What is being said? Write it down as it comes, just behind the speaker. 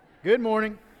Good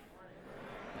morning.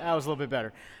 That was a little bit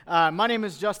better. My name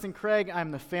is Justin Craig. I'm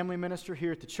the family minister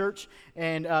here at the church.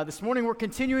 And this morning we're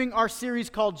continuing our series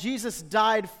called Jesus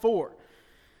Died For.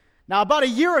 Now, about a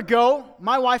year ago,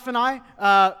 my wife and I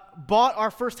bought our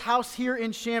first house here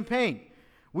in Champaign.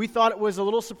 We thought it was a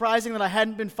little surprising that I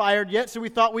hadn't been fired yet, so we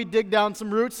thought we'd dig down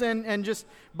some roots and just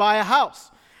buy a house.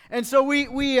 And so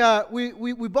we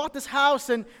bought this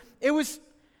house, and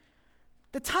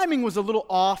the timing was a little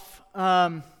off.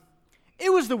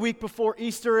 It was the week before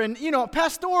Easter, and,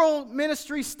 pastoral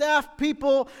ministry staff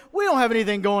people, we don't have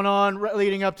anything going on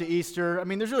leading up to Easter. I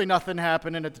mean, there's really nothing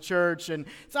happening at the church, and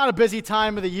it's not a busy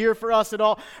time of the year for us at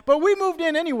all. But we moved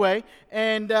in anyway,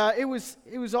 and it was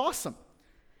awesome.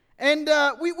 And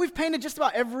we've painted just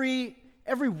about every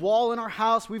wall in our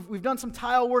house. We've done some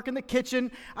tile work in the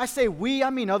kitchen. I say we, I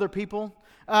mean other people.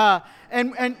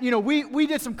 We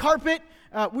did some carpet.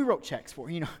 We wrote checks for,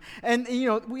 and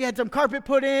we had some carpet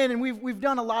put in, and we've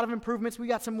done a lot of improvements. We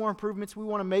got some more improvements we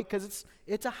want to make because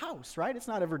it's a house, right? It's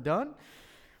not ever done.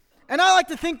 And I like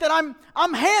to think that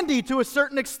I'm handy to a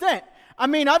certain extent. I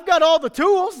mean, I've got all the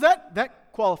tools.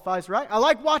 That qualifies, right? I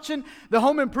like watching the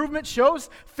home improvement shows.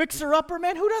 Fixer Upper,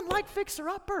 man, who doesn't like Fixer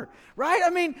Upper, right? I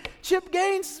mean, Chip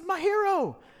Gaines is my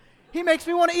hero. He makes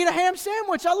me want to eat a ham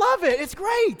sandwich. I love it. It's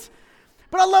great.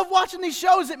 But I love watching these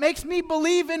shows. It makes me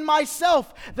believe in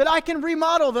myself that I can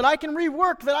remodel, that I can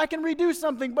rework, that I can redo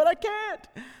something, but I can't.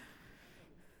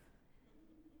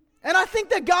 And I think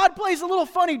that God plays a little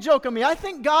funny joke on me. I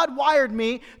think God wired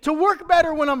me to work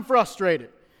better when I'm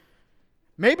frustrated.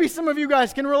 Maybe some of you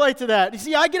guys can relate to that. You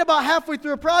see, I get about halfway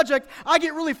through a project, I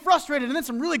get really frustrated, and then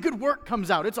some really good work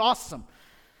comes out. It's awesome.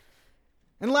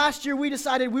 And last year, we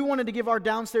decided we wanted to give our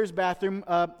downstairs bathroom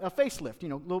a facelift,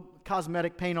 little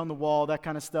cosmetic paint on the wall, that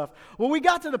kind of stuff. Well, we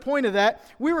got to the point of that.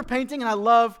 We were painting, and I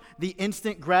love the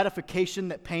instant gratification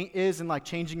that paint is in,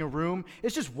 changing a room.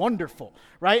 It's just wonderful,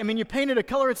 right? I mean, you painted a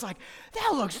color, it's like,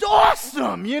 that looks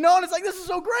awesome, and it's like, this is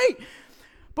so great.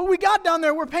 But we got down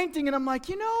there, we're painting, and I'm like,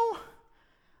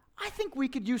 I think we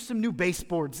could use some new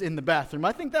baseboards in the bathroom.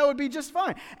 I think that would be just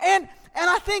fine. And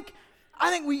I think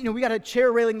we got a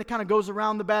chair railing that kind of goes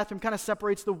around the bathroom, kind of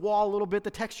separates the wall a little bit.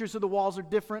 The textures of the walls are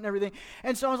different and everything.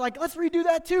 And so I was like, let's redo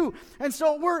that too. And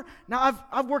so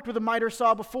I've worked with a miter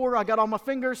saw before. I got all my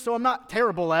fingers, so I'm not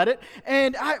terrible at it.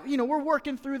 And we're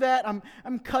working through that.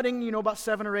 I'm cutting, about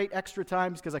 7 or 8 extra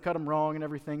times because I cut them wrong and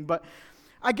everything. But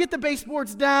I get the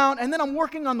baseboards down, and then I'm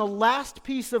working on the last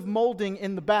piece of molding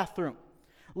in the bathroom.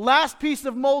 Last piece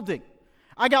of molding.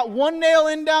 I got one nail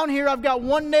in down here, I've got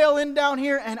one nail in down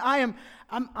here, and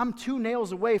I'm 2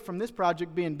 nails away from this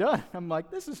project being done. I'm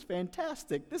like, this is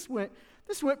fantastic. This went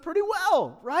pretty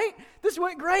well, right? This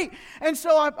went great. And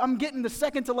so I'm getting the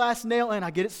second to last nail, and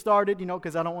I get it started,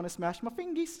 because I don't want to smash my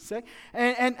fingies, say.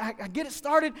 And I get it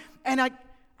started, and I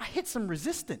hit some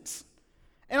resistance.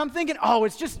 And I'm thinking,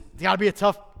 it's got to be a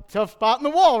tough spot in the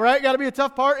wall, right? Got to be a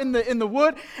tough part in the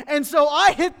wood. And so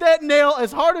I hit that nail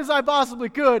as hard as I possibly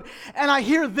could, and I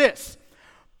hear this,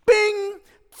 bing,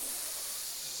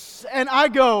 and I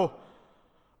go,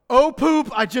 oh poop,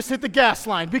 I just hit the gas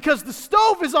line because the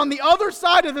stove is on the other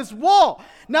side of this wall.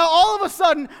 Now all of a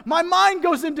sudden, my mind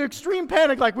goes into extreme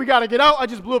panic, like we got to get out. I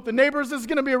just blew up the neighbors. This is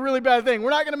going to be a really bad thing. We're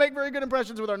not going to make very good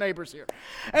impressions with our neighbors here.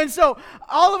 And so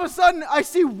all of a sudden, I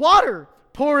see water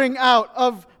pouring out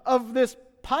of this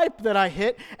pipe that I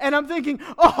hit, and I'm thinking,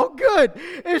 oh good,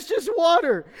 it's just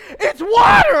water. It's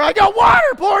water! I got water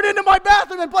poured into my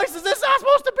bathroom in places this is not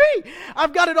supposed to be.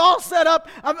 I've got it all set up.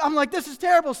 I'm like, this is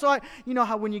terrible. So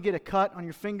how when you get a cut on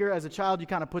your finger as a child, you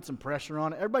kind of put some pressure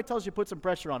on it. Everybody tells you put some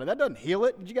pressure on it. That doesn't heal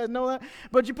it. Did you guys know that?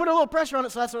 But you put a little pressure on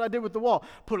it, so that's what I did with the wall.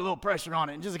 Put a little pressure on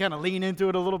it and just kind of lean into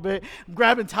it a little bit. I'm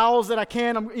grabbing towels that I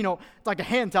can. It's like a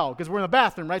hand towel because we're in the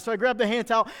bathroom, right? So I grab the hand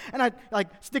towel and I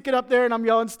stick it up there, and I'm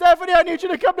yelling, Stephanie, I need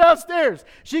you to come downstairs.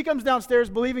 She comes downstairs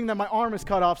believing that my arm is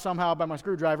cut off somehow by my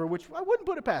screwdriver, which I wouldn't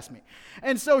put it past me.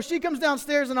 And so she comes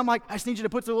downstairs, and I'm like, I just need you to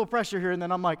put a little pressure here. And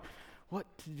then I'm like, what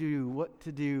to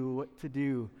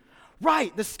do?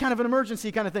 Right, this is kind of an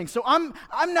emergency kind of thing. So I'm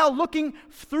now looking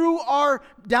through our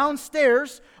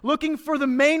downstairs, looking for the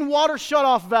main water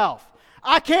shutoff valve.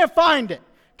 I can't find it.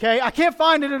 Okay, I can't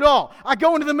find it at all. I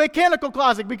go into the mechanical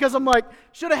closet because I'm like,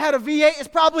 should have had a V8. It's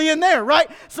probably in there, right?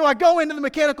 So I go into the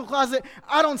mechanical closet.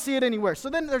 I don't see it anywhere.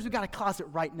 So then we got a closet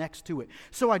right next to it.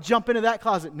 So I jump into that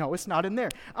closet. No, it's not in there.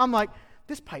 I'm like,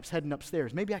 this pipe's heading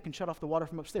upstairs. Maybe I can shut off the water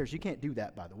from upstairs. You can't do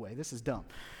that, by the way. This is dumb.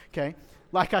 Okay?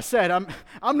 Like I said, I'm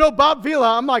no Bob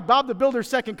Vila. I'm like Bob the Builder's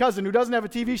second cousin who doesn't have a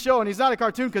TV show, and he's not a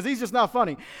cartoon because he's just not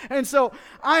funny. And so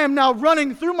I am now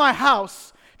running through my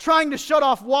house trying to shut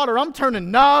off water. I'm turning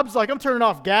knobs, like I'm turning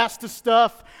off gas to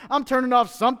stuff. I'm turning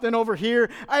off something over here.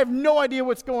 I have no idea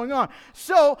what's going on.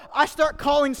 So I start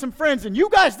calling some friends, and you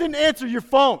guys didn't answer your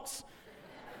phones.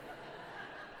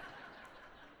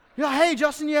 You're like, hey,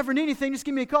 Justin, you ever need anything, just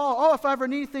give me a call. Oh, if I ever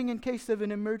need anything in case of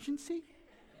an emergency.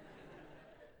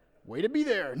 Way to be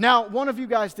there. Now, one of you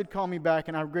guys did call me back,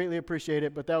 and I greatly appreciate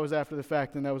it, but that was after the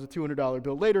fact, and that was a $200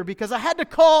 bill later because I had to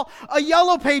call a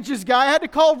Yellow Pages guy. I had to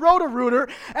call Roto-Rooter,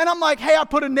 and I'm like, hey, I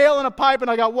put a nail in a pipe,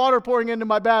 and I got water pouring into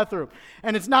my bathroom,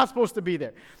 and it's not supposed to be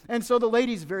there. And so the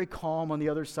lady's very calm on the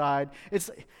other side.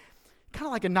 It's kind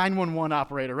of like a 911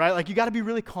 operator, right? Like you got to be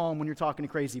really calm when you're talking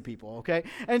to crazy people, okay?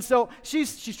 And so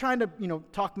she's trying to,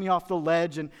 talk me off the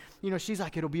ledge, and, she's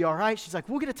like, it'll be all right. She's like,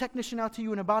 we'll get a technician out to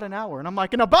you in about an hour. And I'm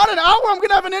like, in about an hour, I'm going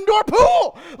to have an indoor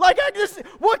pool. Like,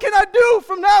 what can I do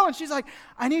from now? And she's like,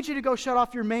 I need you to go shut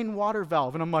off your main water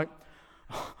valve. And I'm like,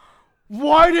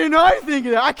 why didn't I think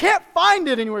of that? I can't find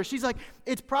it anywhere. She's like,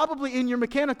 it's probably in your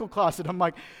mechanical closet. I'm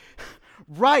like,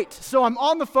 right. So I'm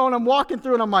on the phone, I'm walking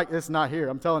through, and I'm like, it's not here.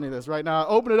 I'm telling you this right now. I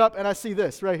open it up, and I see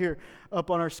this right here up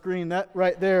on our screen. That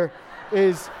right there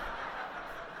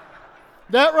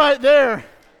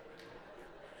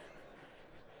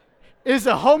is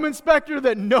a home inspector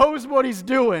that knows what he's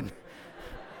doing.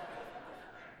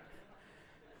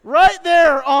 Right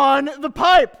there on the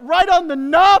pipe, right on the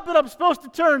knob that I'm supposed to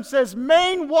turn, says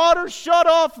main water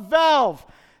shut-off valve.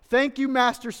 Thank you,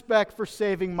 Master Spec, for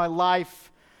saving my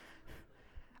life.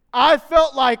 I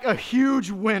felt like a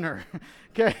huge winner,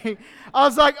 okay? I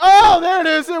was like, oh, there it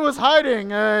is. It was hiding.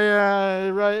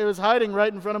 Right, it was hiding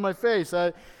right in front of my face.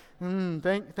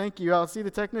 Thank you. I'll see the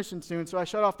technician soon. So I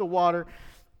shut off the water.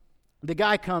 The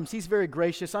guy comes. He's very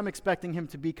gracious. I'm expecting him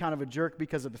to be kind of a jerk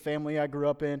because of the family I grew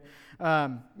up in.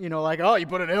 Like, oh, you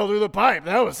put a nail through the pipe.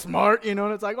 That was smart, and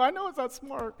it's like, well, I know it's not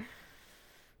smart.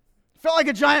 Felt like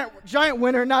a giant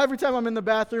winner. Now every time I'm in the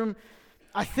bathroom,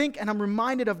 I think, and I'm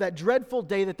reminded of that dreadful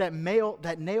day that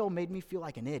nail made me feel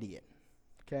like an idiot,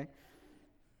 okay?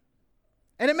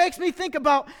 And it makes me think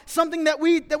about something that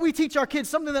we teach our kids,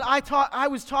 something that I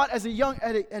was taught at a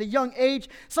young age,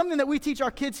 something that we teach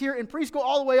our kids here in preschool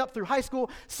all the way up through high school.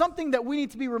 Something that we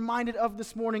need to be reminded of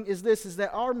this morning is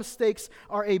that our mistakes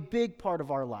are a big part of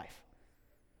our life.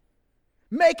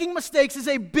 Making mistakes is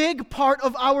a big part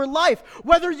of our life.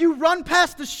 Whether you run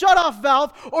past the shutoff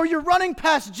valve or you're running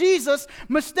past Jesus,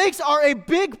 mistakes are a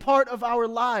big part of our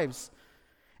lives.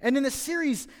 And in the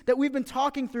series that we've been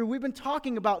talking through, we've been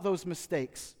talking about those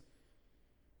mistakes.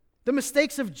 The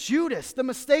mistakes of Judas, the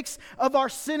mistakes of our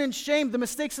sin and shame, the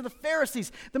mistakes of the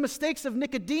Pharisees, the mistakes of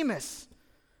Nicodemus.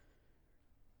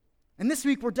 And this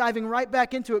week we're diving right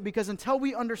back into it because until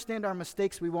we understand our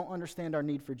mistakes, we won't understand our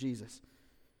need for Jesus.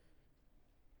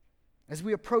 As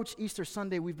we approach Easter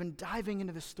Sunday, we've been diving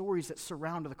into the stories that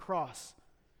surround the cross.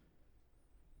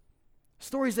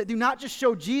 Stories that do not just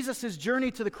show Jesus' journey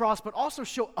to the cross, but also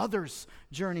show others'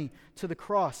 journey to the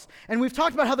cross. And we've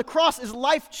talked about how the cross is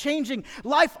life-changing,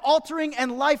 life-altering,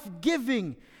 and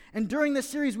life-giving. And during this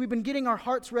series, we've been getting our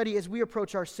hearts ready as we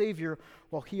approach our Savior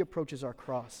while He approaches our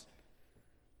cross.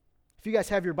 If you guys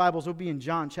have your Bibles, we'll be in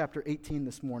John chapter 18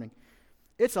 this morning.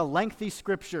 It's a lengthy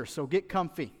scripture, so get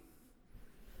comfy.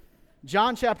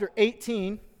 John chapter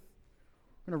 18, I'm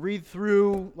going to read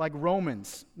through like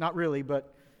Romans. Not really,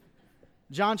 but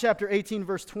John chapter 18,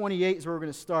 verse 28 is where we're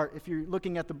going to start. If you're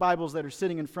looking at the Bibles that are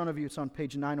sitting in front of you, it's on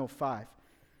page 905.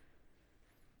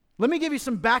 Let me give you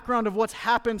some background of what's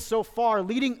happened so far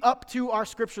leading up to our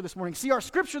scripture this morning. See, our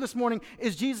scripture this morning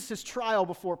is Jesus' trial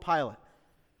before Pilate.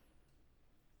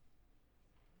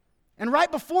 And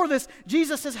right before this,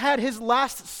 Jesus has had his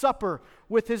last supper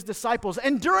with his disciples.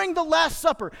 And during the last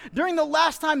supper, during the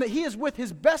last time that he is with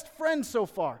his best friend so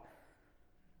far,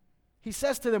 he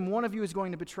says to them, one of you is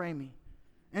going to betray me.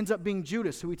 Ends up being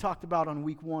Judas, who we talked about on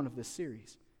week 1 of this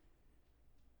series.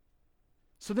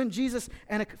 So then Jesus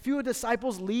and a few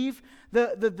disciples leave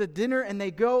the dinner, and they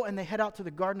go and they head out to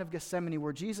the Garden of Gethsemane,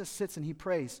 where Jesus sits and he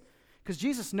prays. Because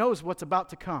Jesus knows what's about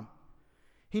to come.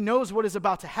 He knows what is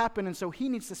about to happen, and so he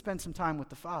needs to spend some time with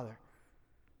the Father.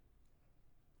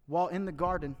 While in the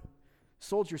garden,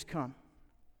 soldiers come,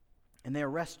 and they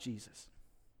arrest Jesus.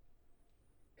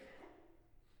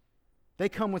 They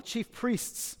come with chief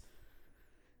priests.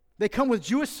 They come with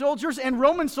Jewish soldiers and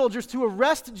Roman soldiers to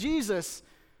arrest Jesus.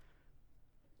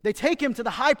 They take him to the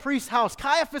high priest's house,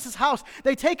 Caiaphas' house.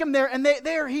 They take him there, and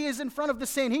there he is in front of the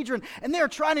Sanhedrin, and they are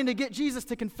trying to get Jesus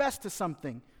to confess to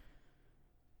something.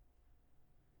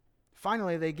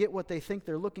 Finally, they get what they think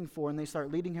they're looking for, and they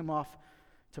start leading him off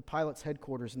to Pilate's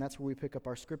headquarters, and that's where we pick up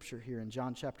our scripture here in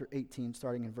John chapter 18,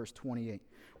 starting in verse 28.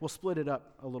 We'll split it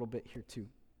up a little bit here too.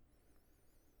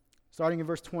 Starting in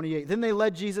verse 28. Then they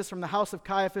led Jesus from the house of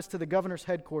Caiaphas to the governor's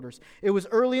headquarters. It was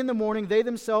early in the morning. They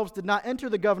themselves did not enter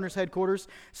the governor's headquarters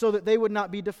so that they would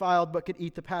not be defiled but could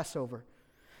eat the Passover.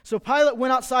 So Pilate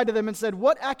went outside to them and said,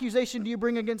 "What accusation do you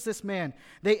bring against this man?"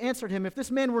 They answered him, "If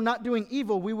this man were not doing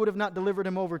evil, we would have not delivered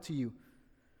him over to you."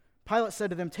 Pilate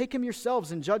said to them, "Take him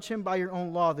yourselves and judge him by your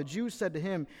own law." The Jews said to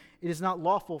him, "It is not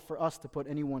lawful for us to put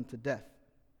anyone to death."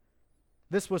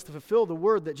 This was to fulfill the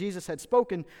word that Jesus had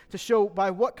spoken to show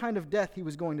by what kind of death he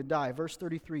was going to die. Verse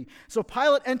 33. So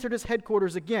Pilate entered his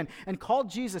headquarters again and called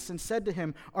Jesus and said to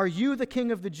him, "Are you the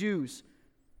king of the Jews?"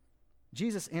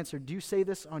 Jesus answered, "Do you say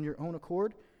this on your own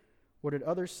accord, or did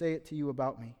others say it to you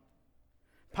about me?"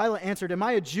 Pilate answered, "Am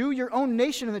I a Jew? Your own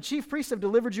nation and the chief priests have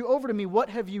delivered you over to me. What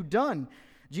have you done?"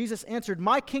 Jesus answered,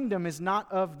 "My kingdom is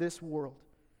not of this world.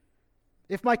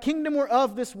 If my kingdom were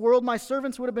of this world, my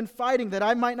servants would have been fighting that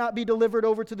I might not be delivered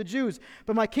over to the Jews.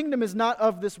 But my kingdom is not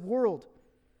of this world."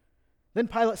 Then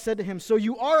Pilate said to him, "So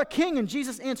you are a king?" And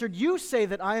Jesus answered, "You say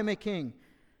that I am a king.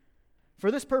 For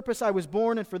this purpose I was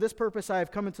born, and for this purpose I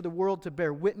have come into the world, to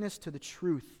bear witness to the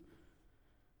truth.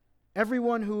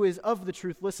 Everyone who is of the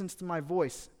truth listens to my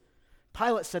voice."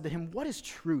 Pilate said to him, "What is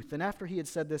truth?" And after he had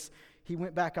said this, he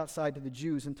went back outside to the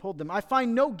Jews and told them, "I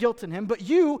find no guilt in him, but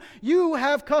you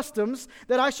have customs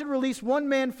that I should release one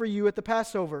man for you at the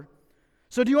Passover.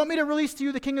 So do you want me to release to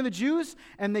you the king of the Jews?"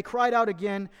 And they cried out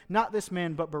again, "Not this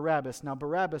man, but Barabbas." Now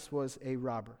Barabbas was a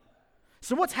robber.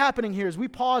 So what's happening here is we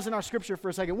pause in our scripture for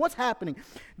a second. What's happening?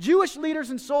 Jewish leaders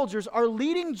and soldiers are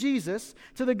leading Jesus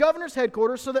to the governor's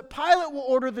headquarters so that Pilate will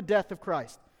order the death of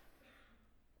Christ.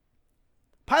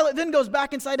 Pilate then goes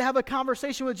back inside to have a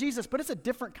conversation with Jesus, but it's a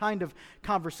different kind of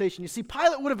conversation. You see,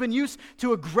 Pilate would have been used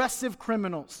to aggressive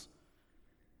criminals.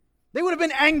 They would have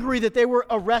been angry that they were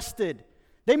arrested.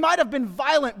 They might have been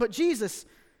violent, but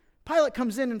Pilate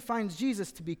comes in and finds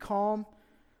Jesus to be calm,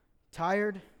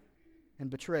 tired, and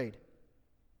betrayed.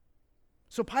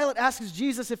 So Pilate asks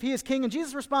Jesus if he is king, and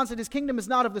Jesus responds that his kingdom is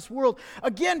not of this world.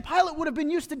 Again, Pilate would have been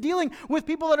used to dealing with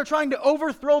people that are trying to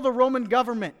overthrow the Roman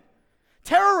government.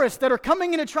 Terrorists that are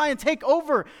coming in to try and take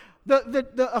over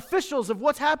the officials of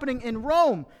what's happening in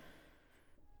Rome.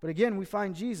 But again, we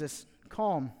find Jesus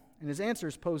calm, and his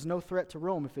answers pose no threat to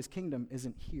Rome if his kingdom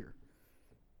isn't here.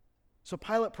 So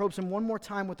Pilate probes him one more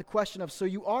time with the question of, "So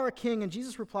you are a king?" And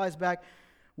Jesus replies back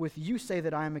with, "You say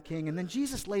that I am a king." And then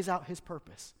Jesus lays out his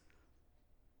purpose: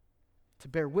 to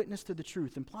bear witness to the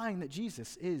truth, implying that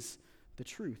Jesus is the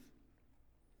truth.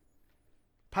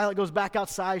 Pilate goes back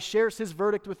outside, shares his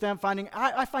verdict with them, finding,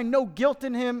 I find no guilt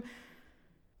in him,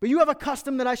 but you have a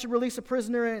custom that I should release a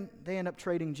prisoner, and they end up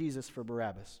trading Jesus for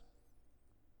Barabbas.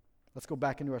 Let's go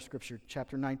back into our scripture,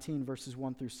 chapter 19, verses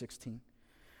 1 through 16.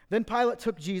 Then Pilate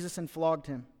took Jesus and flogged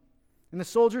him. And the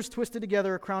soldiers twisted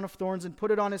together a crown of thorns and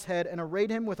put it on his head and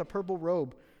arrayed him with a purple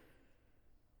robe.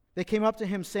 They came up to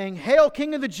him saying, "Hail,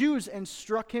 King of the Jews!" and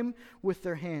struck him with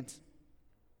their hands.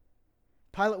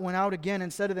 Pilate went out again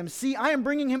and said to them, "See, I am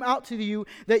bringing him out to you,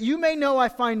 that you may know I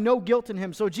find no guilt in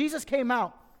him." So Jesus came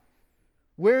out,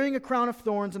 wearing a crown of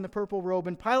thorns and the purple robe.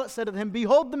 And Pilate said to him,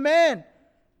 "Behold the man!"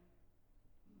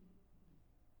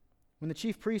 When the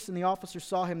chief priests and the officers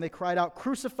saw him, they cried out,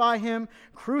 "Crucify him!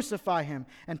 Crucify him!"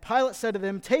 And Pilate said to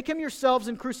them, "Take him yourselves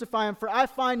and crucify him, for I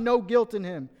find no guilt in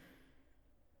him."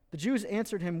 The Jews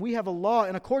answered him, "We have a law,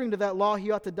 and according to that law he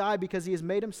ought to die because he has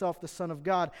made himself the Son of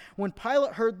God." When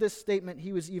Pilate heard this statement,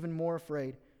 he was even more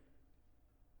afraid.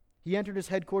 He entered his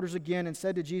headquarters again and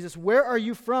said to Jesus, "Where are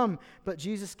you from?" But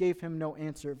Jesus gave him no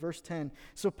answer. Verse 10,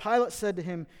 So Pilate said to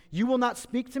him, "You will not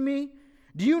speak to me?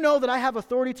 Do you know that I have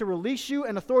authority to release you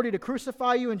and authority to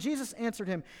crucify you?" And Jesus answered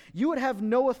him, "You would have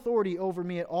no authority over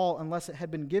me at all unless it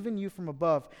had been given you from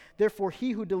above. Therefore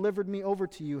he who delivered me over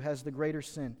to you has the greater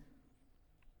sin."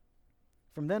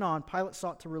 From then on, Pilate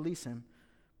sought to release him,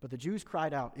 but the Jews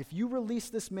cried out, "If you release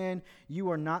this man, you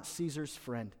are not Caesar's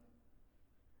friend.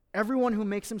 Everyone who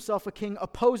makes himself a king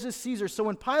opposes Caesar." So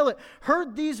when Pilate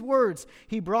heard these words,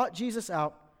 he brought Jesus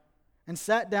out and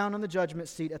sat down on the judgment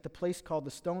seat at the place called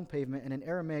the Stone Pavement, and in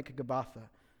Aramaic, Gabbatha.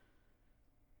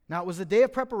 Now it was the day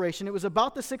of preparation. It was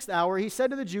about the 6th hour. He said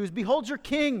to the Jews, "Behold your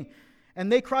king."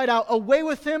 And they cried out, away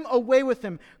with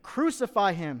him,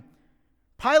 crucify him."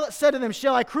 Pilate said to them,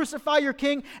 "Shall I crucify your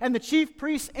king?" And the chief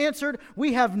priests answered,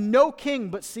 "We have no king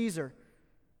but Caesar."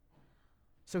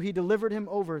 So he delivered him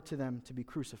over to them to be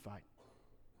crucified.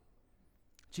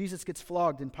 Jesus gets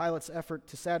flogged in Pilate's effort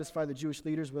to satisfy the Jewish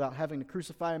leaders without having to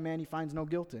crucify a man he finds no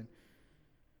guilt in.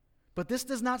 But this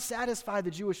does not satisfy the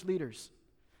Jewish leaders.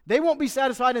 They won't be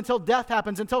satisfied until death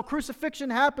happens, until crucifixion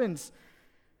happens.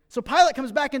 So Pilate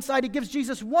comes back inside. He gives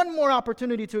Jesus one more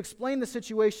opportunity to explain the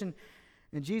situation.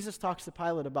 And Jesus talks to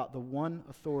Pilate about the one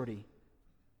authority,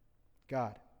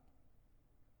 God.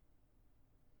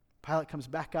 Pilate comes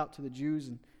back out to the Jews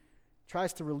and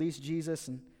tries to release Jesus,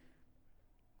 and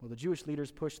the Jewish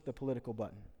leaders push the political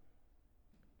button.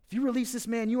 If you release this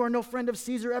man, you are no friend of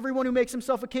Caesar. Everyone who makes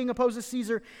himself a king opposes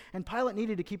Caesar. And Pilate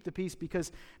needed to keep the peace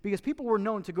because people were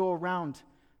known to go around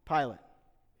Pilate,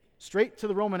 straight to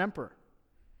the Roman emperor.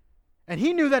 And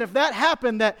he knew that if that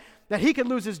happened, that he could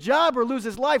lose his job or lose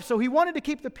his life. So he wanted to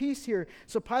keep the peace here.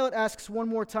 So Pilate asks one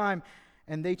more time,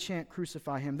 and they chant,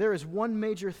 "Crucify him." There is one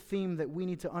major theme that we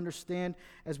need to understand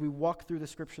as we walk through the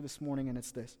scripture this morning, and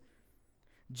it's this.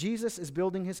 Jesus is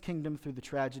building his kingdom through the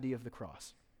tragedy of the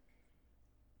cross.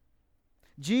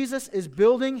 Jesus is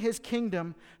building his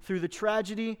kingdom through the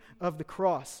tragedy of the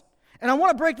cross. And I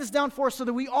want to break this down for us so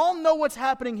that we all know what's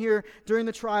happening here during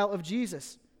the trial of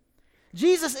Jesus.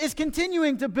 Jesus is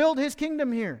continuing to build his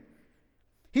kingdom here.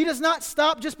 He does not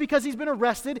stop just because he's been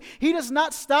arrested. He does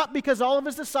not stop because all of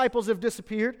his disciples have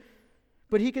disappeared.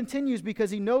 But he continues because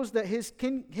he knows that his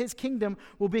kingdom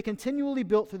will be continually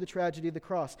built through the tragedy of the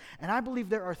cross. And I believe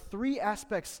there are three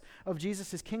aspects of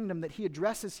Jesus' kingdom that he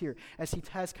addresses here as he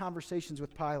has conversations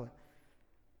with Pilate.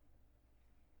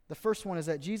 The first one is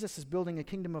that Jesus is building a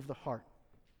kingdom of the heart.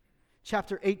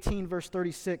 Chapter 18, verse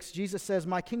 36, Jesus says,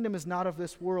 "My kingdom is not of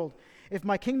this world. If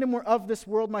my kingdom were of this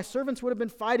world, my servants would have been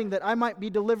fighting that I might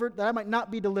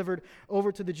not be delivered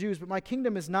over to the Jews. But my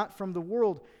kingdom is not from the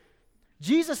world."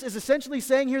 Jesus is essentially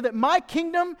saying here that my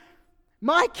kingdom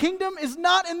is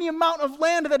not in the amount of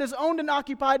land that is owned and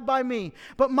occupied by me,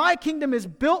 but my kingdom is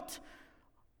built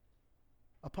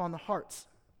upon the hearts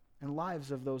and lives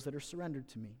of those that are surrendered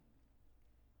to me.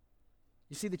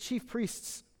 You see, the chief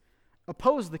priests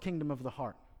oppose the kingdom of the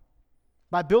heart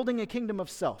by building a kingdom of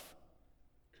self.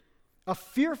 A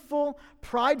fearful,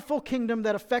 prideful kingdom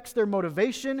that affects their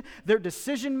motivation, their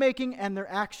decision-making, and their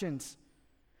actions.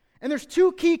 And there's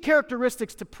two key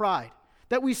characteristics to pride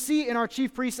that we see in our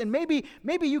chief priests, and maybe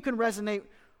you can resonate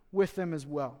with them as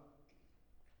well.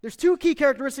 There's two key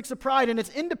characteristics of pride, and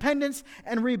it's independence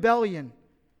and rebellion.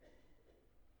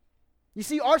 You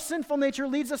see, our sinful nature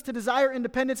leads us to desire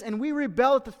independence, and we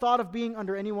rebel at the thought of being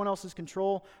under anyone else's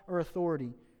control or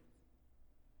authority.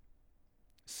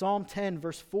 Psalm 10,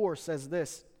 verse 4 says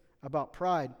this about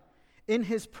pride. "In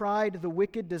his pride, the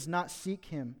wicked does not seek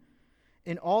him.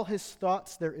 In all his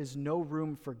thoughts, there is no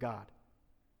room for God."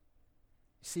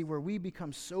 See, where we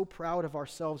become so proud of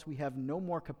ourselves, we have no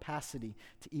more capacity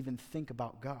to even think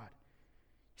about God.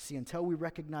 See, until we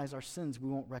recognize our sins, we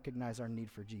won't recognize our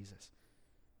need for Jesus.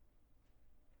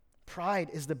 Pride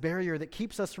is the barrier that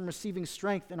keeps us from receiving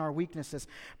strength in our weaknesses.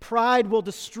 Pride will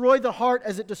destroy the heart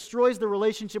as it destroys the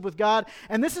relationship with God.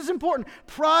 And this is important.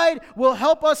 Pride will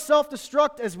help us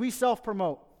self-destruct as we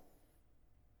self-promote.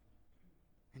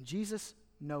 And Jesus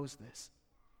knows this.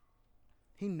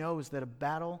 He knows that a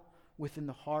battle within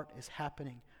the heart is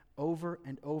happening over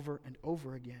and over and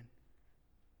over again.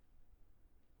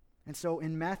 And so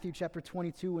in Matthew chapter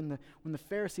 22, when the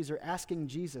Pharisees are asking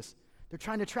Jesus, they're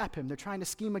trying to trap him. They're trying to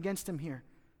scheme against him here.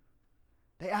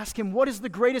 They ask him, "What is the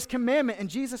greatest commandment?" And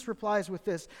Jesus replies with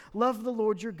this: "Love the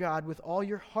Lord your God with all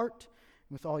your heart,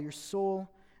 with all your soul,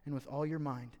 and with all your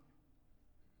mind."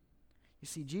 You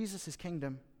see, Jesus'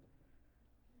 kingdom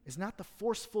is not the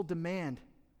forceful demand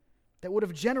that would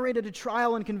have generated a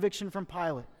trial and conviction from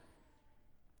Pilate.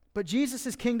 But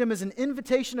Jesus' kingdom is an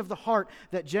invitation of the heart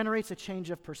that generates a change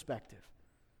of perspective.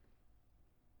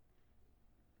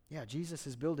 Yeah, Jesus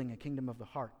is building a kingdom of the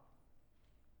heart.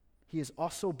 He is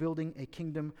also building a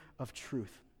kingdom of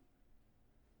truth.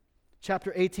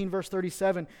 Chapter 18, verse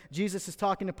 37, Jesus is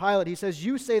talking to Pilate. He says,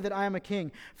 "You say that I am a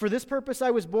king. For this purpose I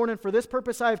was born, and for this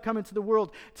purpose I have come into the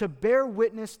world, to bear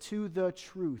witness to the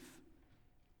truth.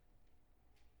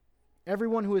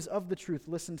 Everyone who is of the truth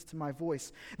listens to my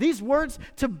voice." These words,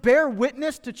 "to bear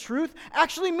witness to truth,"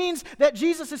 actually means that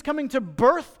Jesus is coming to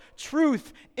birth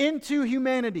truth into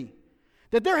humanity.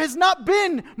 That there has not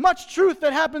been much truth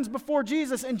that happens before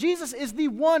Jesus, and Jesus is the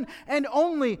one and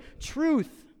only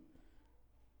truth.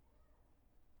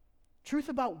 Truth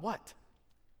about what?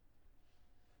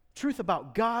 Truth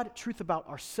about God, truth about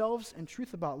ourselves, and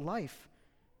truth about life.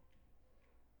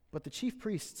 But the chief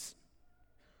priests,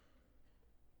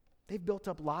 they've built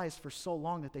up lies for so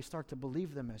long that they start to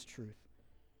believe them as truth.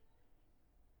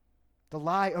 The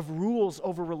lie of rules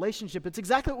over relationship. It's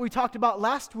exactly what we talked about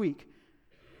last week,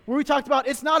 where we talked about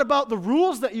it's not about the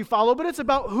rules that you follow, but it's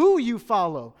about who you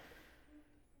follow.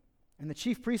 And the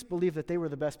chief priests believed that they were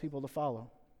the best people to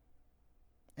follow.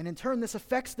 And in turn, this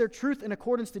affects their truth in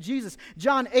accordance to Jesus.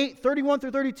 John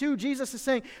 8:31-32, Jesus is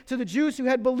saying to the Jews who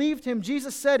had believed him,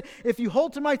 Jesus said, "If you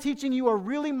hold to my teaching, you are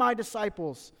really my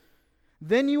disciples.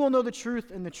 Then you will know the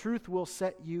truth, and the truth will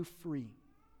set you free."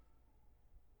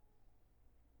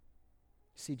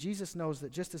 See, Jesus knows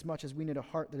that just as much as we need a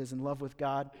heart that is in love with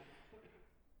God,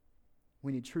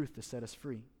 we need truth to set us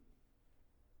free.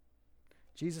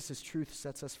 Jesus' truth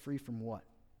sets us free from what?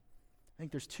 I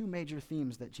think there's two major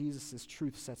themes that Jesus'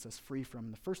 truth sets us free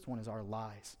from. The first one is our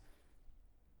lies.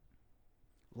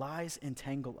 Lies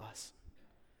entangle us.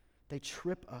 They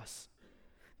trip us.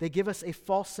 They give us a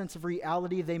false sense of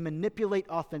reality. They manipulate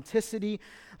authenticity.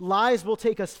 Lies will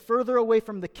take us further away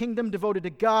from the kingdom devoted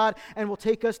to God and will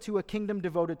take us to a kingdom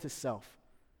devoted to self.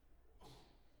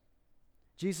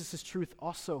 Jesus' truth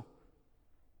also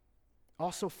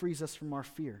frees us from our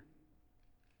fear.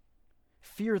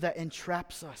 Fear that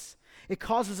entraps us. It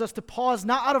causes us to pause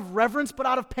not out of reverence but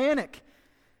out of panic.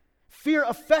 Fear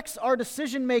affects our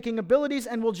decision-making abilities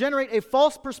and will generate a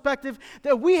false perspective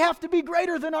that we have to be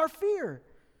greater than our fear.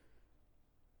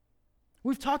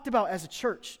 We've talked about as a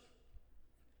church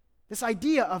this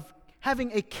idea of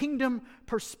having a kingdom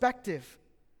perspective.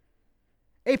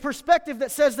 A perspective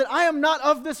that says that I am not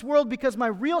of this world because my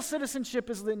real citizenship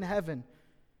is in heaven.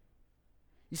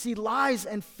 You see, lies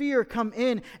and fear come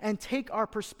in and take our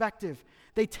perspective.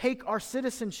 They take our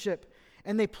citizenship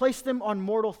and they place them on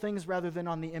mortal things rather than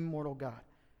on the immortal God.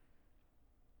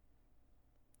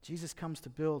 Jesus comes to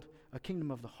build a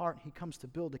kingdom of the heart. He comes to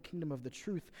build a kingdom of the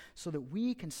truth so that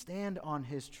we can stand on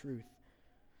his truth,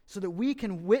 so that we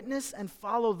can witness and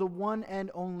follow the one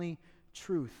and only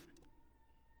truth.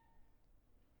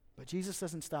 But Jesus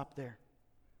doesn't stop there.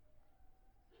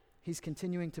 He's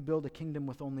continuing to build a kingdom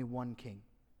with only one king.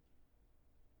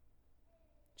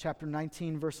 Chapter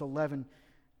 19, verse 11,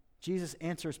 Jesus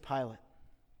answers Pilate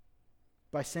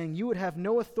by saying, "You would have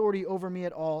no authority over me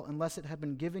at all unless it had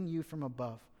been given you from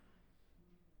above."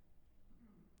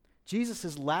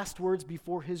 Jesus' last words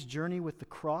before his journey with the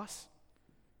cross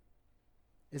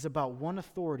is about one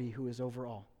authority who is over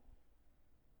all.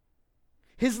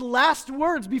 His last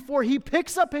words before he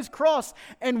picks up his cross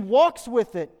and walks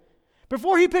with it,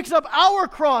 before he picks up our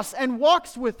cross and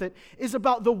walks with it, is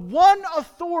about the one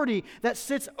authority that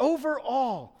sits over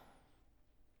all.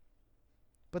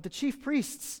 But the chief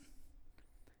priests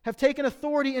have taken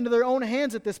authority into their own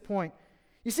hands at this point.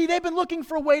 You see, they've been looking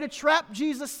for a way to trap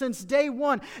Jesus since day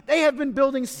one. They have been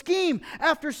building scheme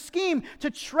after scheme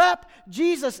to trap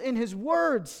Jesus in his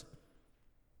words.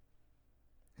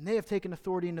 And they have taken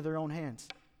authority into their own hands.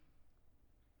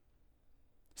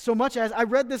 So much as I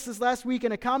read this last week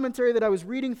in a commentary that I was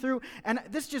reading through, and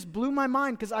this just blew my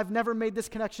mind because I've never made this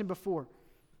connection before.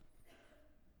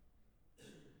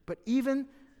 But even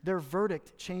their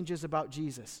verdict changes about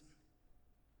Jesus.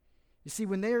 You see,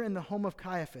 when they are in the home of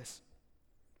Caiaphas,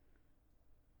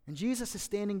 and Jesus is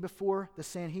standing before the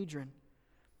Sanhedrin,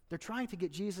 they're trying to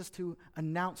get Jesus to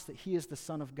announce that he is the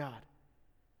Son of God.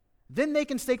 Then they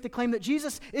can stake the claim that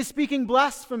Jesus is speaking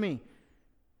blasphemy.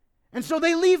 And so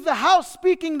they leave the house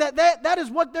speaking that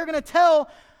is what they're going to tell.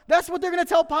 That's what they're going to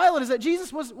tell Pilate, is that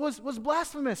Jesus was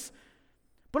blasphemous.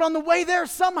 But on the way there,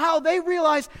 somehow they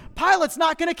realize Pilate's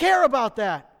not going to care about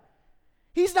that.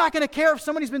 He's not going to care if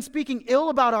somebody's been speaking ill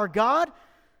about our God.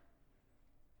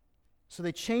 So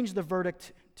they change the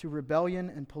verdict to rebellion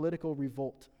and political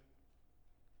revolt.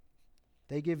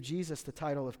 They give Jesus the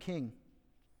title of king,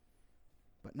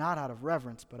 but not out of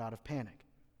reverence, but out of panic.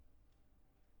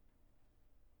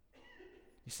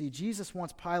 You see, Jesus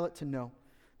wants Pilate to know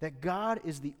that God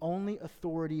is the only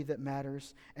authority that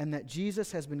matters and that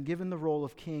Jesus has been given the role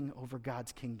of king over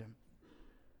God's kingdom.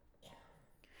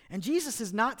 And Jesus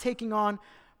is not taking on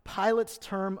Pilate's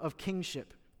term of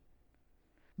kingship,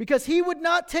 because he would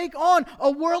not take on a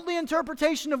worldly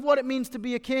interpretation of what it means to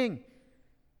be a king.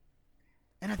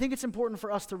 And I think it's important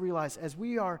for us to realize as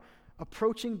we are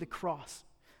approaching the cross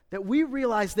that we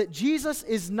realize that Jesus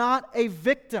is not a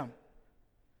victim.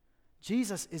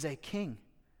 Jesus is a king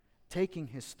taking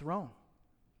his throne,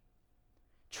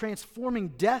 transforming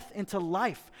death into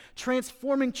life,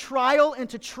 transforming trial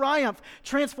into triumph,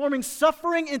 transforming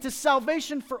suffering into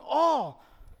salvation for all.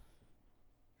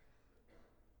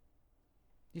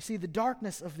 You see, the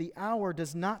darkness of the hour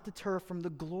does not deter from the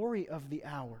glory of the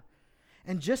hour.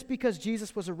 And just because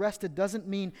Jesus was arrested doesn't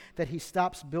mean that he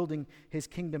stops building his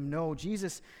kingdom. No,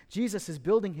 Jesus is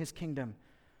building his kingdom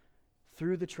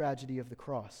through the tragedy of the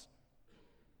cross.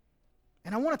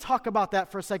 And I want to talk about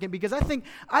that for a second, because I think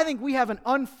we have an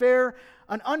unfair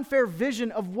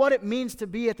vision of what it means to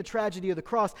be at the tragedy of the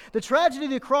cross. The tragedy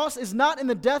of the cross is not in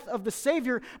the death of the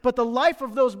Savior, but the life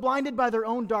of those blinded by their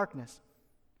own darkness.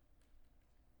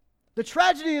 The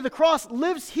tragedy of the cross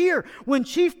lives here when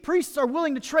chief priests are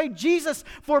willing to trade Jesus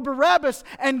for Barabbas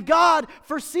and God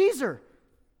for Caesar.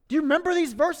 Do you remember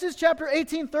these verses? Chapter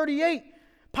 18:38.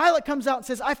 Pilate comes out and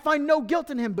says, I find no guilt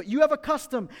in him, but you have a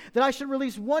custom that I should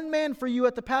release one man for you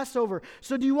at the Passover.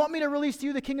 So do you want me to release to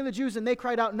you the King of the Jews? And they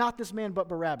cried out, not this man, but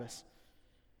Barabbas.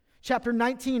 Chapter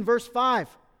 19, verse 5.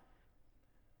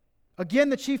 Again,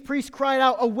 the chief priests cried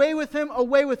out, away with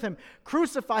him,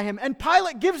 crucify him. And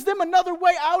Pilate gives them another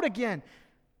way out again.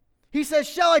 He says,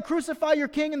 shall I crucify your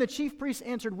king? And the chief priests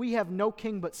answered, we have no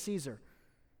king but Caesar.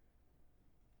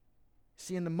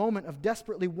 See, in the moment of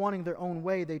desperately wanting their own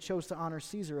way, they chose to honor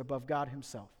Caesar above God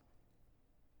himself.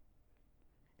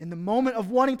 In the moment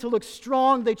of wanting to look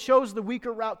strong, they chose the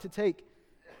weaker route to take.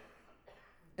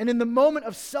 And in the moment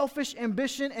of selfish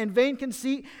ambition and vain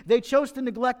conceit, they chose to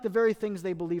neglect the very things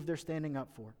they believe they're standing up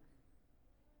for.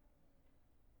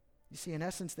 You see, in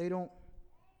essence, they don't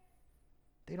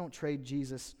trade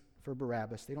Jesus for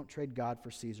Barabbas. They don't trade God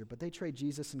for Caesar, but they trade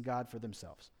Jesus and God for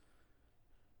themselves.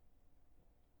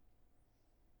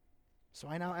 So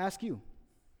I now ask you,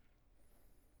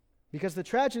 because the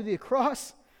tragedy of the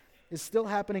cross is still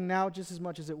happening now just as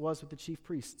much as it was with the chief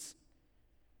priests.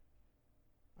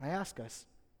 I ask us,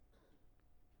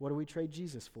 what do we trade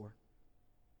Jesus for?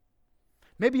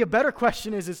 Maybe a better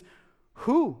question is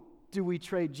who do we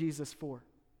trade Jesus for?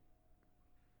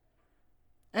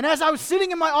 And as I was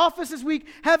sitting in my office this week,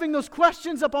 having those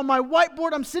questions up on my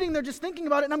whiteboard, I'm sitting there just thinking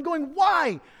about it, and I'm going,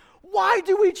 why? Why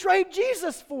do we trade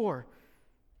Jesus for?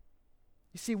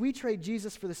 You see, we trade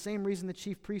Jesus for the same reason the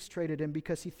chief priests traded him,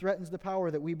 because he threatens the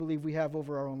power that we believe we have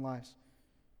over our own lives.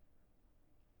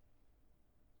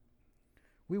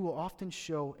 We will often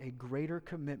show a greater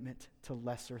commitment to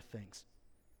lesser things.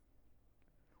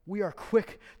 We are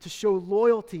quick to show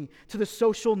loyalty to the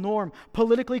social norm,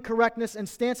 politically correctness, and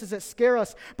stances that scare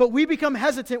us, but we become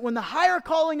hesitant when the higher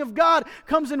calling of God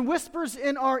comes and whispers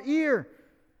in our ear.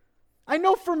 I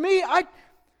know for me, I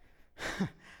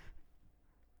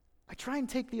try and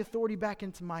take the authority back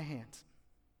into my hands.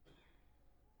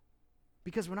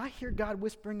 Because when I hear God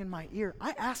whispering in my ear,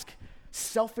 I ask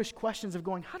selfish questions of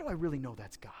going, how do I really know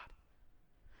that's God?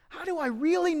 How do I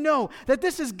really know that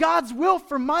this is God's will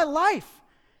for my life?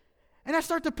 And I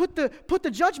start to put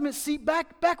the judgment seat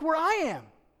back where I am.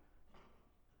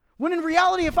 When in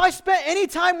reality, if I spent any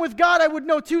time with God, I would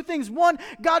know two things. One,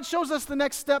 God shows us the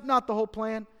next step, not the whole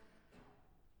plan.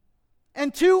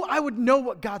 And two, I would know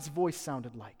what God's voice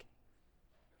sounded like.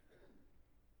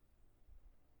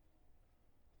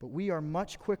 But we are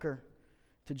much quicker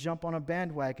to jump on a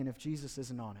bandwagon if Jesus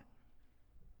isn't on it.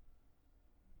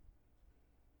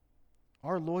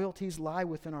 Our loyalties lie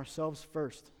within ourselves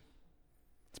first.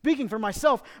 Speaking for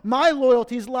myself, my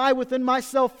loyalties lie within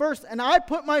myself first, and I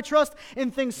put my trust in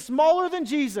things smaller than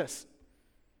Jesus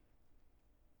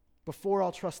before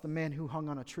I'll trust the man who hung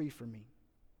on a tree for me.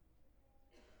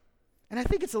 And I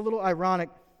think it's a little ironic.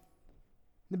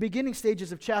 In the beginning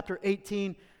stages of chapter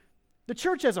 18, the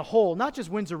church as a whole, not just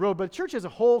Windsor Road, but the church as a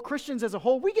whole, Christians as a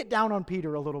whole, we get down on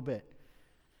Peter a little bit.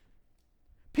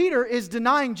 Peter is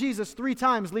denying Jesus 3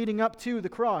 times leading up to the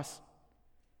cross.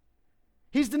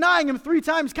 He's denying him 3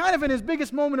 times kind of in his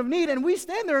biggest moment of need, and we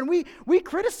stand there and we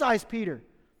criticize Peter.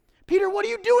 Peter, what are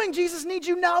you doing? Jesus needs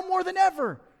you now more than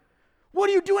ever. What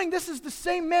are you doing? This is the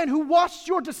same man who washed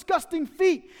your disgusting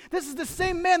feet. This is the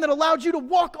same man that allowed you to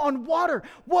walk on water.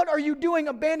 What are you doing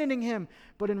abandoning him?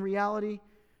 But in reality,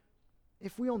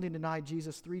 if we only denied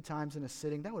Jesus 3 times in a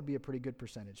sitting, that would be a pretty good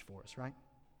percentage for us, right?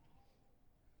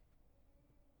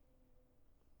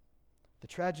 The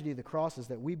tragedy of the cross is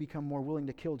that we become more willing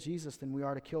to kill Jesus than we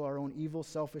are to kill our own evil,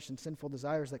 selfish, and sinful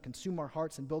desires that consume our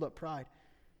hearts and build up pride.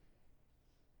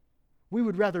 We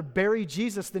would rather bury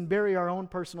Jesus than bury our own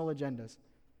personal agendas.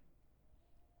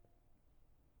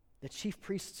 The chief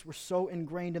priests were so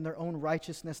ingrained in their own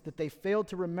righteousness that they failed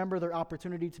to remember their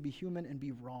opportunity to be human and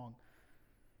be wrong.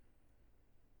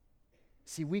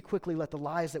 See, we quickly let the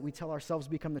lies that we tell ourselves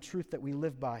become the truth that we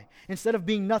live by. Instead of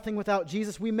being nothing without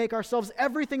Jesus, we make ourselves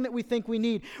everything that we think we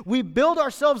need. We build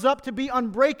ourselves up to be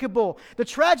unbreakable. The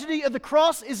tragedy of the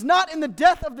cross is not in the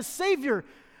death of the Savior,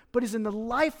 but is in the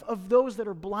life of those that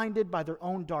are blinded by their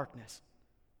own darkness.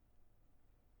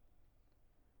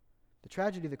 The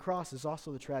tragedy of the cross is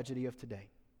also the tragedy of today.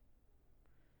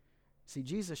 See,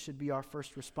 Jesus should be our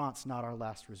first response, not our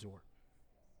last resort.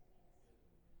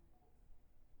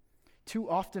 Too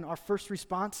often, our first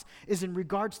response is in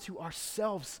regards to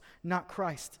ourselves, not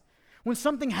Christ. When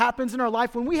something happens in our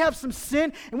life, when we have some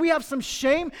sin and we have some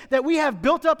shame that we have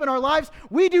built up in our lives,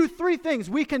 we do 3 things.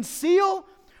 We conceal,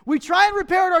 we try and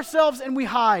repair it ourselves, and we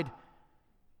hide.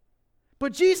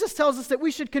 But Jesus tells us that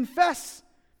we should confess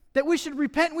that we should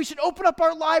repent and we should open up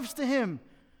our lives to Him.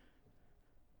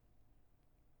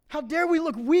 How dare we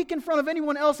look weak in front of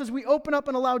anyone else as we open up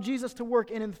and allow Jesus to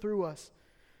work in and through us?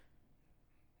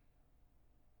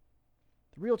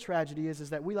 The real tragedy is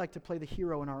that we like to play the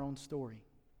hero in our own story.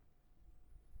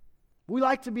 We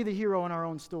like to be the hero in our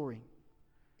own story.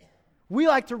 We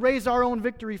like to raise our own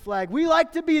victory flag. We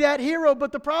like to be that hero,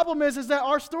 but the problem is that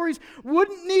our stories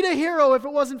wouldn't need a hero if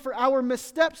it wasn't for our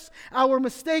missteps, our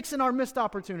mistakes, and our missed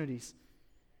opportunities.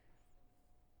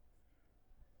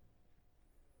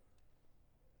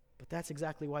 But that's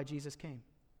exactly why Jesus came.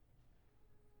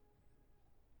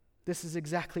 This is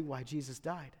exactly why Jesus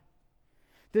died.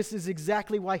 This is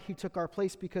exactly why He took our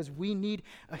place, because we need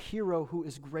a hero who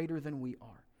is greater than we are.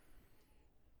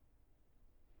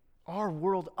 Our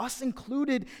world, us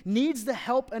included, needs the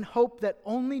help and hope that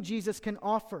only Jesus can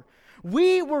offer.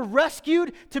 We were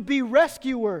rescued to be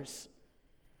rescuers.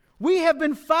 We have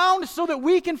been found so that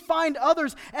we can find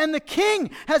others, and the King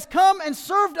has come and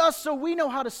served us so we know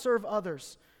how to serve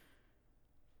others.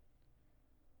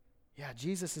 Yeah,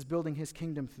 Jesus is building His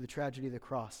kingdom through the tragedy of the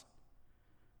cross.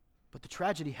 But the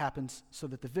tragedy happens so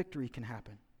that the victory can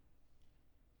happen.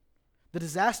 The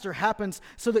disaster happens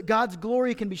so that God's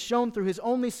glory can be shown through His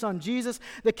only Son, Jesus.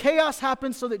 The chaos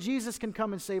happens so that Jesus can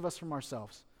come and save us from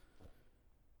ourselves.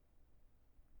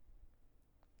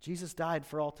 Jesus died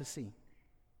for all to see.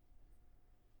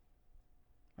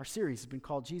 Our series has been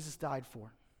called Jesus Died For.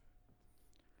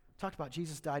 We talked about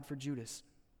Jesus died for Judas.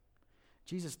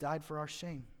 Jesus died for our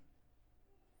shame.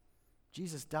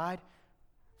 Jesus died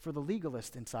for the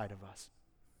legalist inside of us.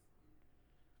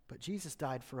 But Jesus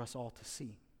died for us all to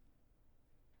see.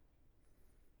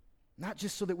 Not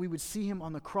just so that we would see Him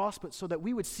on the cross, but so that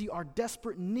we would see our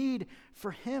desperate need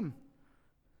for Him.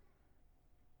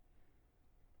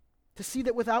 To see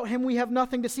that without Him we have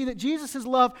nothing. To see that Jesus'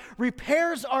 love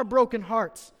repairs our broken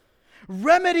hearts,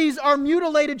 remedies our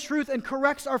mutilated truth, and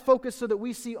corrects our focus so that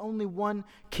we see only one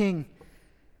King.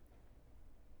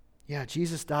 Yeah,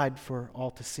 Jesus died for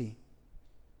all to see.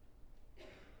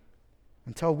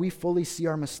 Until we fully see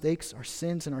our mistakes, our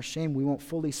sins, and our shame, we won't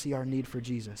fully see our need for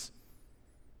Jesus.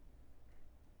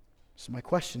 So my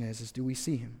question is do we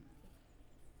see Him?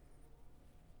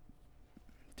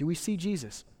 Do we see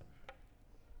Jesus?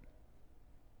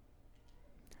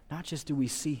 Not just do we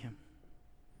see Him,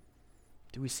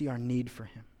 do we see our need for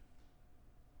Him?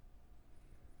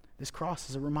 This cross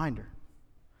is a reminder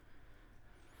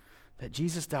that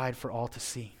Jesus died for all to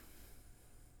see.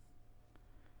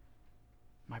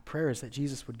 My prayer is that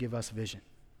Jesus would give us vision.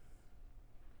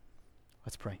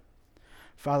 Let's pray.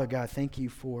 Father God, thank You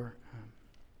for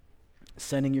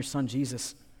sending Your Son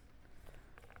Jesus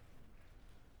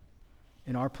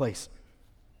in our place,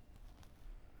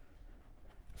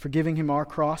 for giving Him our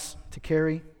cross to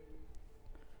carry,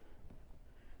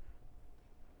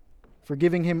 for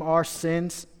giving Him our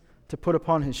sins to put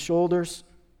upon His shoulders.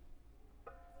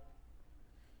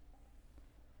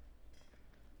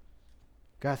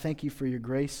 God, thank You for Your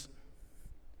grace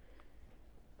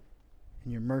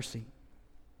and Your mercy,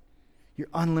 Your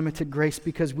unlimited grace,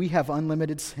 because we have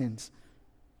unlimited sins.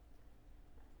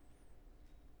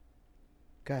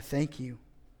 God, thank You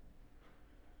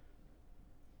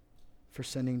for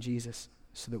sending Jesus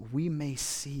so that we may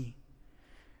see.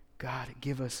 God,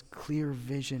 give us clear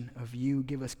vision of You,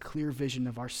 give us clear vision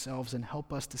of ourselves, and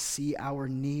help us to see our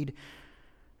need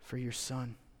for Your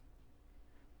Son,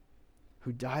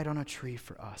 who died on a tree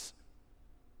for us,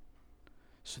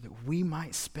 so that we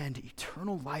might spend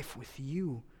eternal life with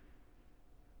You.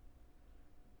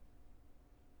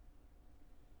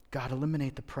 God,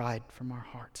 eliminate the pride from our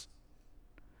hearts.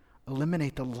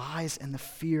 Eliminate the lies and the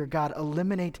fear. God,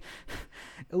 eliminate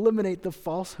the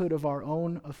falsehood of our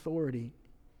own authority.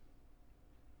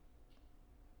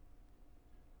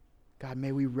 God,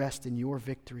 may we rest in Your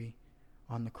victory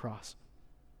on the cross.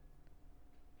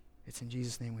 It's in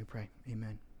Jesus' name we pray.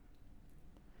 Amen.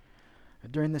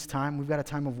 During this time, we've got a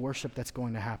time of worship that's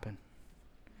going to happen.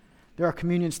 There are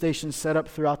communion stations set up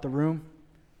throughout the room.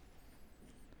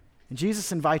 And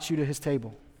Jesus invites you to His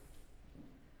table.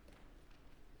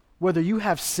 Whether you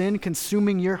have sin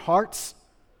consuming your hearts,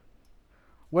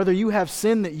 whether you have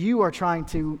sin that you are trying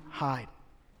to hide,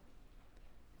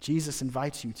 Jesus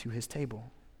invites you to His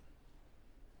table.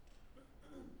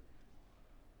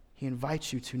 He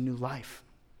invites you to new life.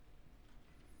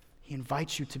 He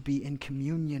invites you to be in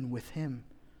communion with Him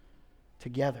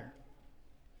together.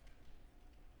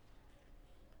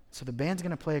 So the band's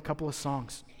going to play a couple of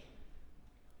songs.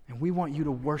 And we want you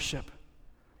to worship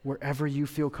wherever you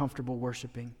feel comfortable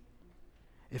worshiping.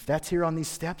 If that's here on these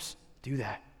steps, do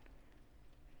that.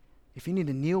 If you need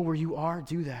to kneel where you are,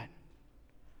 do that.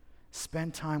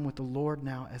 spend time with the Lord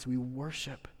now as we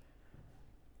worship.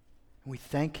 And we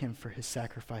thank him for his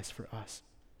sacrifice for us.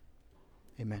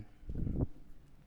 Amen.